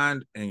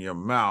mind and your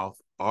mouth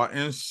are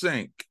in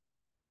sync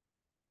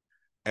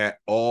at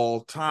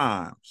all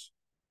times.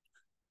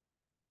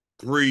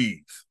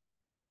 Breathe.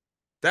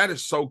 That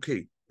is so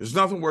key. There's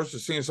nothing worse than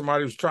seeing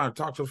somebody who's trying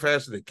to talk so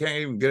fast that they can't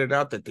even get it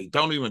out, that they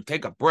don't even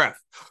take a breath.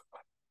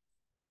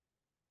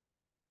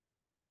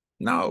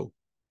 No.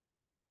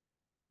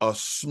 A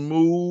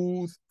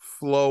smooth,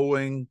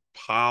 flowing,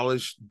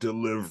 polished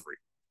delivery.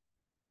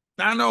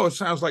 Now, I know it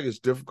sounds like it's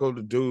difficult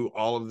to do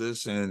all of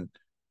this in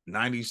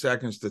 90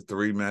 seconds to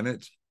 3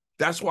 minutes.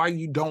 That's why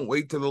you don't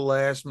wait till the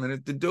last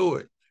minute to do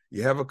it.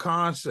 You have a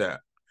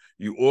concept.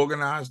 You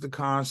organize the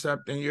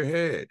concept in your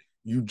head.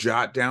 You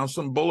jot down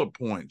some bullet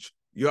points,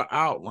 your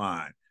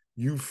outline.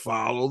 You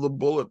follow the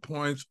bullet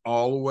points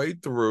all the way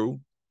through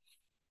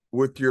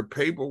with your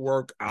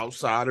paperwork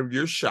outside of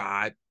your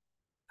shot.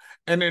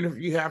 And then if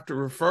you have to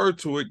refer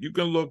to it, you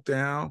can look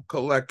down,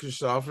 collect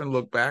yourself, and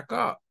look back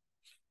up.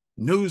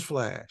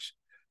 Newsflash.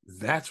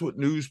 That's what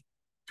news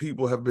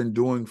people have been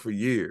doing for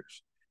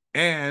years.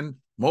 And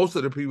most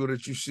of the people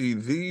that you see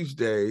these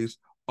days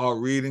are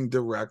reading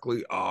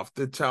directly off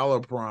the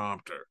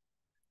teleprompter.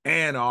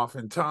 And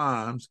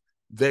oftentimes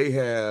they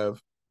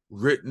have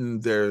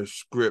written their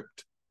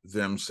script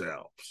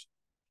themselves.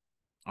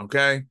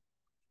 Okay?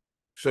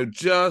 So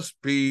just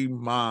be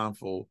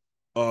mindful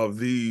of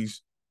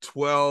these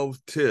 12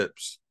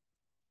 tips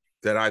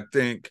that I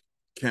think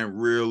can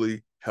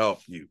really help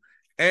you.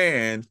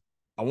 And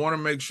I want to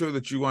make sure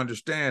that you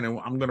understand, and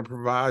I'm going to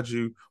provide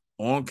you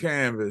on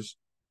Canvas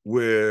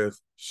with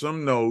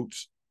some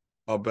notes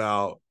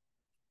about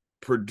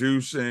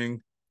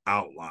producing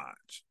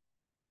outlines.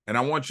 And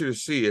I want you to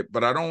see it,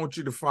 but I don't want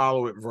you to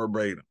follow it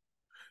verbatim.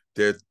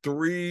 There are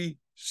 3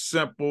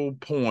 simple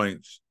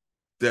points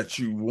that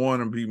you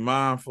want to be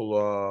mindful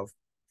of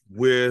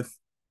with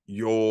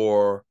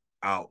your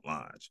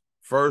outlines.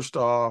 First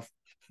off,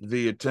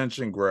 the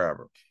attention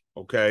grabber,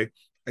 okay?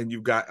 And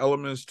you've got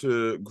elements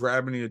to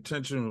grabbing the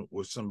attention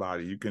with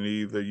somebody. You can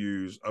either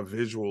use a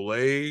visual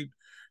aid,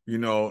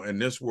 in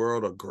this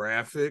world, a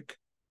graphic,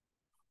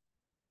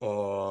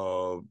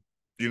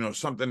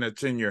 something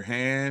that's in your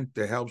hand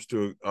that helps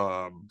to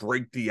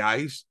break the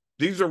ice.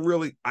 These are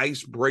really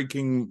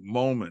ice-breaking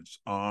moments.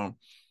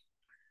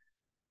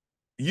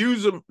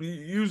 Use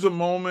a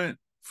moment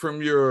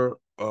from your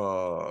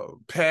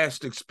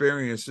past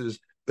experiences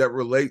that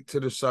relate to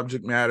the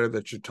subject matter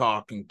that you're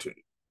talking to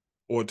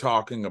or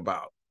talking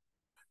about.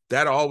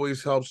 That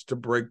always helps to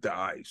break the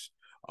ice.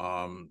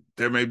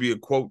 There may be a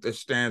quote that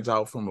stands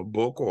out from a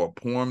book or a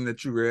poem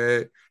that you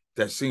read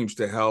that seems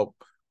to help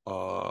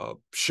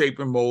shape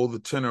and mold the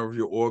tenor of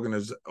your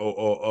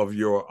of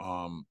your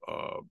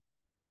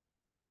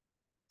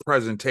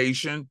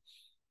presentation.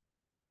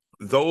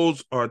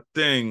 Those are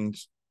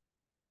things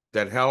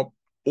that help.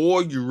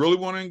 Or you really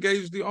want to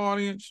engage the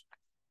audience,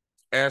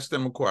 ask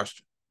them a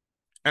question.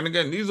 And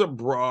again, these are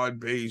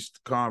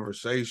broad-based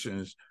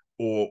conversations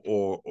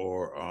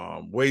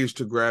or ways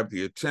to grab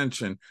the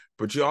attention,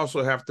 but you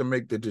also have to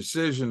make the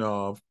decision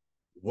of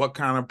what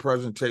kind of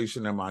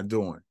presentation am I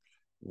doing?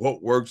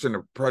 What works in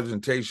a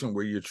presentation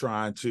where you're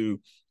trying to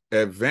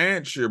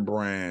advance your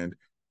brand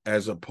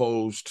as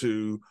opposed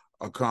to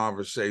a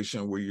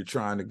conversation where you're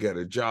trying to get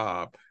a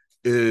job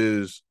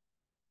is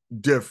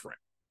different.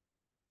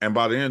 And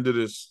by the end of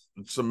this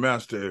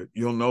semester,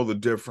 you'll know the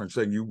difference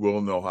and you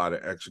will know how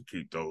to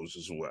execute those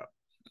as well.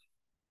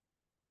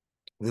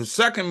 The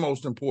second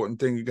most important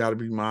thing you got to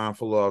be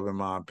mindful of, in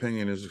my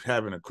opinion, is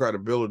having a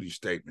credibility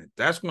statement.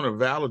 That's going to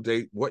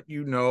validate what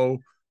you know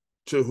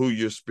to who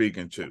you're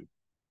speaking to.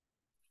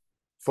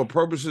 For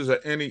purposes of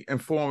any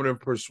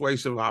informative,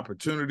 persuasive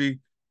opportunity,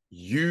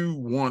 you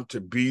want to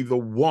be the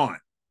one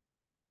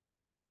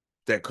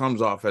that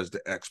comes off as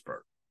the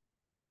expert.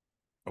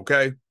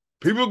 Okay?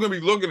 People are going to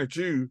be looking at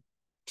you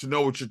to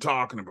know what you're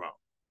talking about.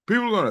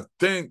 People are going to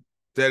think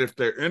that if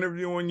they're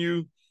interviewing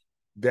you,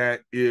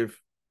 that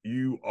if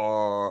you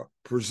are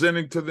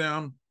presenting to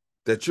them,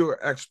 that you're an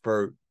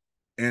expert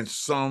in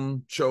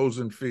some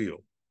chosen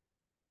field.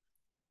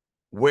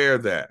 Wear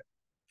that,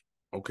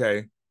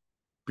 okay?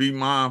 Be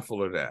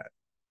mindful of that,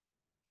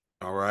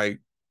 all right?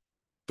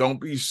 Don't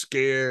be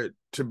scared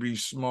to be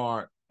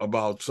smart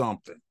about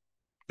something.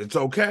 It's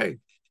okay.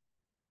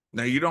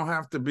 Now, you don't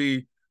have to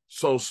be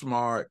so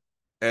smart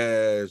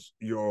as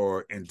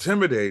you're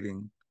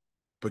intimidating,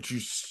 but you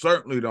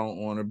certainly don't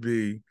want to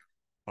be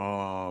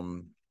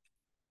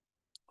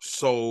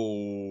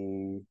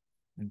so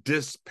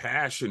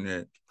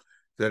dispassionate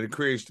that it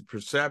creates the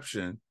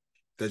perception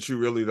that you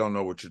really don't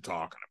know what you're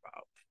talking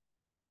about.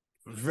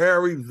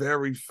 Very,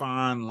 very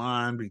fine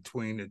line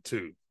between the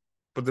two.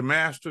 But the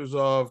masters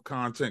of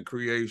content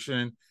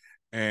creation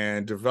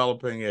and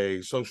developing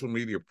a social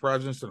media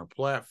presence and a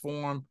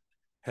platform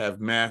have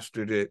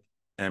mastered it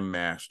and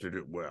mastered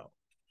it well.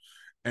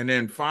 And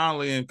then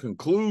finally, in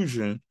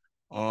conclusion,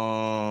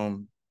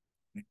 you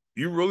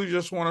really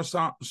just want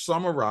to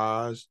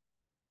summarize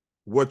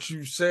what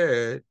you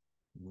said,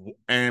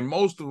 and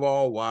most of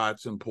all, why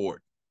it's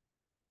important.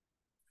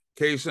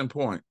 Case in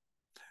point,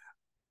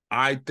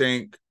 I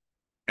think,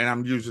 and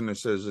I'm using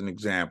this as an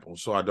example,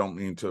 so I don't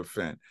mean to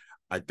offend.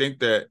 I think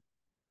that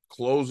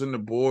closing the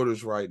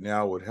borders right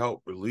now would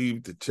help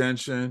relieve the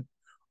tension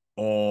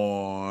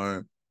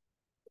on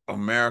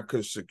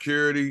America's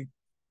security,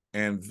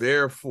 and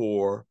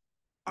therefore,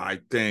 I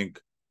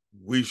think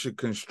we should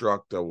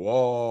construct a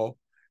wall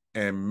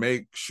and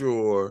make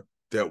sure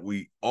that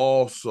we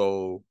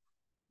also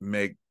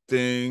make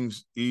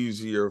things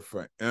easier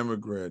for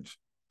immigrants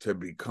to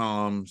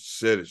become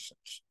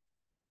citizens.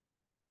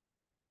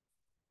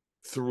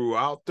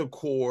 Throughout the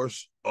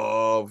course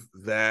of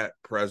that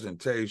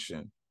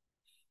presentation,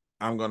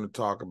 I'm going to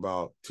talk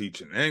about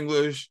teaching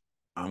English.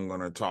 I'm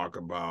going to talk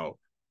about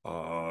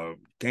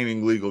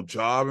gaining legal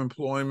job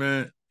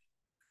employment,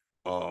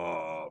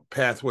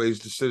 pathways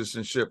to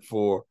citizenship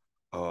for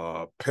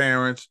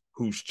parents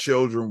whose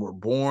children were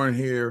born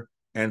here,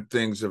 and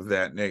things of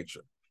that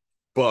nature.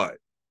 But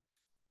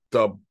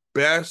the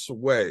best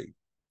way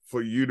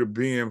for you to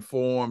be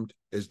informed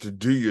is to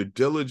do your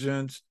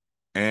diligence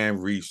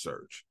and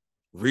research.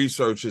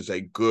 Research is a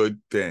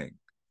good thing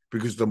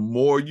because the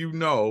more you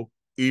know,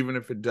 even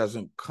if it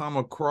doesn't come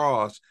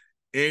across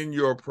in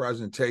your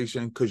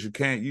presentation, because you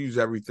can't use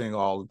everything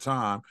all the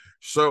time,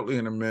 certainly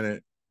in a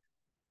minute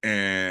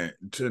and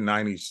to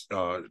 90,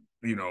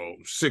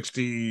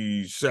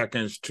 60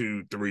 seconds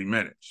to 3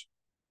 minutes.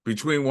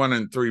 Between 1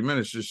 and 3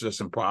 minutes, it's just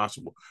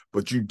impossible.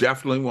 But you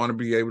definitely want to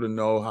be able to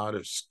know how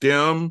to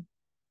skim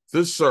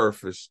the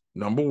surface,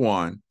 number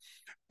one.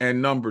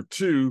 And number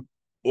two,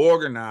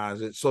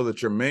 organize it so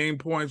that your main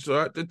points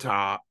are at the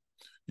top.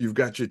 You've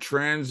got your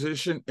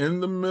transition in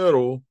the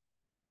middle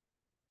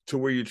to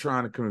where you're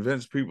trying to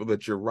convince people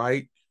that you're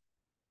right.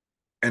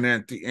 And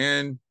at the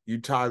end, you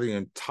tie the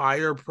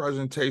entire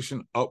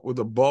presentation up with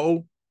a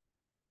bow.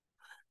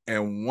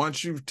 And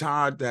once you've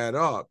tied that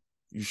up,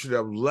 you should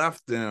have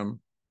left them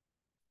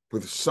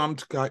with some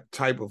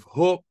type of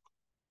hook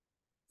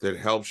that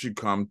helps you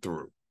come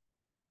through.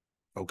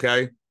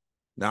 Okay?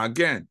 Now,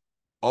 again,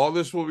 all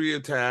this will be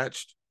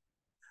attached.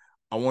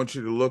 I want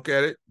you to look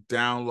at it,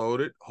 download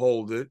it,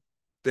 hold it,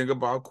 think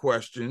about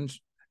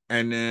questions,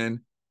 and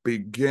then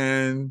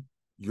begin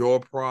your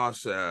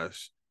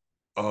process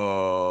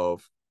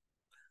of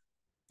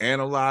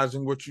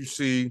analyzing what you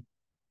see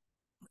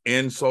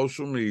in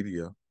social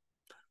media,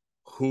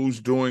 who's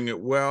doing it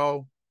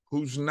well,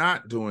 who's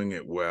not doing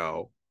it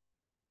well,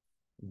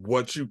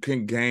 what you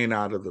can gain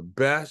out of the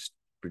best.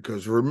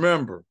 Because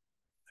remember,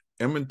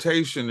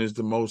 imitation is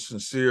the most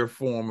sincere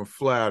form of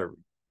flattery.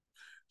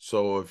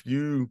 So if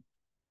you,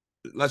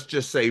 let's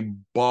just say,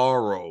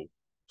 borrow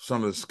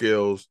some of the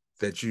skills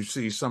that you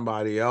see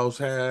somebody else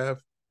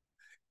have,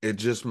 it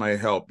just may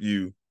help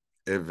you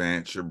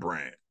advance your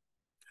brand.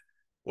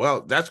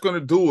 Well, that's going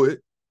to do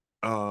it.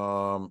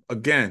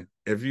 Again,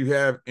 if you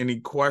have any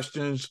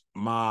questions,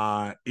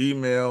 my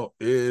email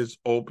is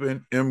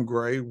open,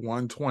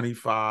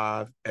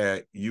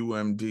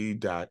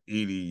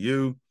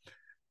 mgray125@umd.edu.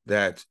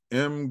 That's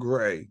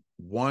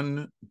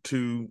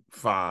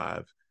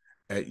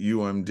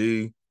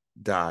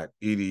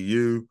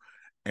mgray125@umd.edu.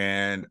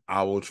 And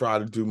I will try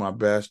to do my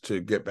best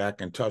to get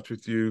back in touch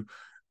with you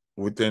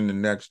within the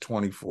next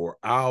 24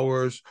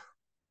 hours.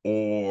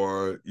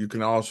 Or you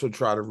can also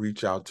try to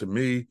reach out to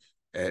me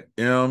at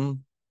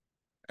M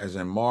as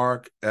in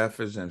Mark, F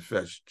as in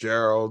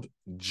Fitzgerald,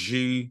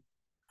 G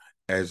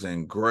as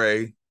in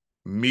Gray,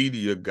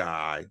 media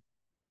guy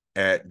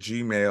at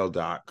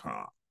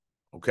gmail.com.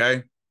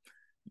 Okay?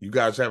 You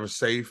guys have a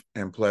safe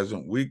and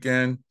pleasant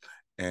weekend,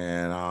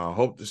 and I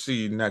hope to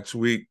see you next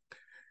week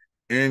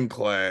in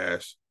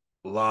class,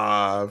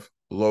 live,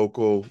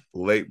 local,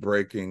 late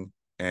breaking,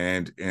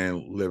 and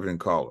in living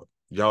color.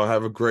 Y'all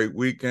have a great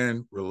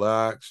weekend.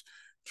 Relax.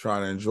 Try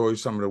to enjoy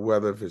some of the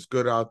weather if it's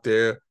good out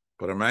there.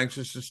 But I'm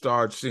anxious to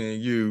start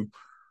seeing you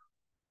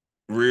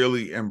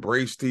really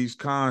embrace these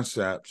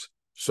concepts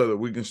so that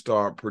we can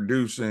start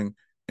producing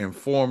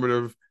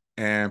informative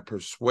and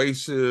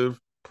persuasive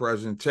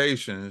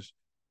presentations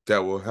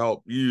that will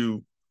help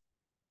you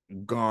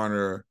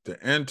garner the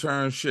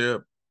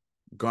internship,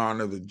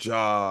 garner the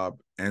job,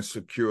 and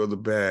secure the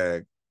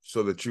bag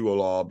so that you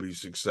will all be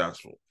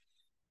successful.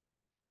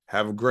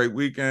 Have a great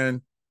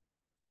weekend.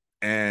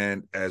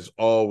 And as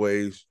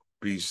always,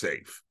 be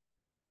safe.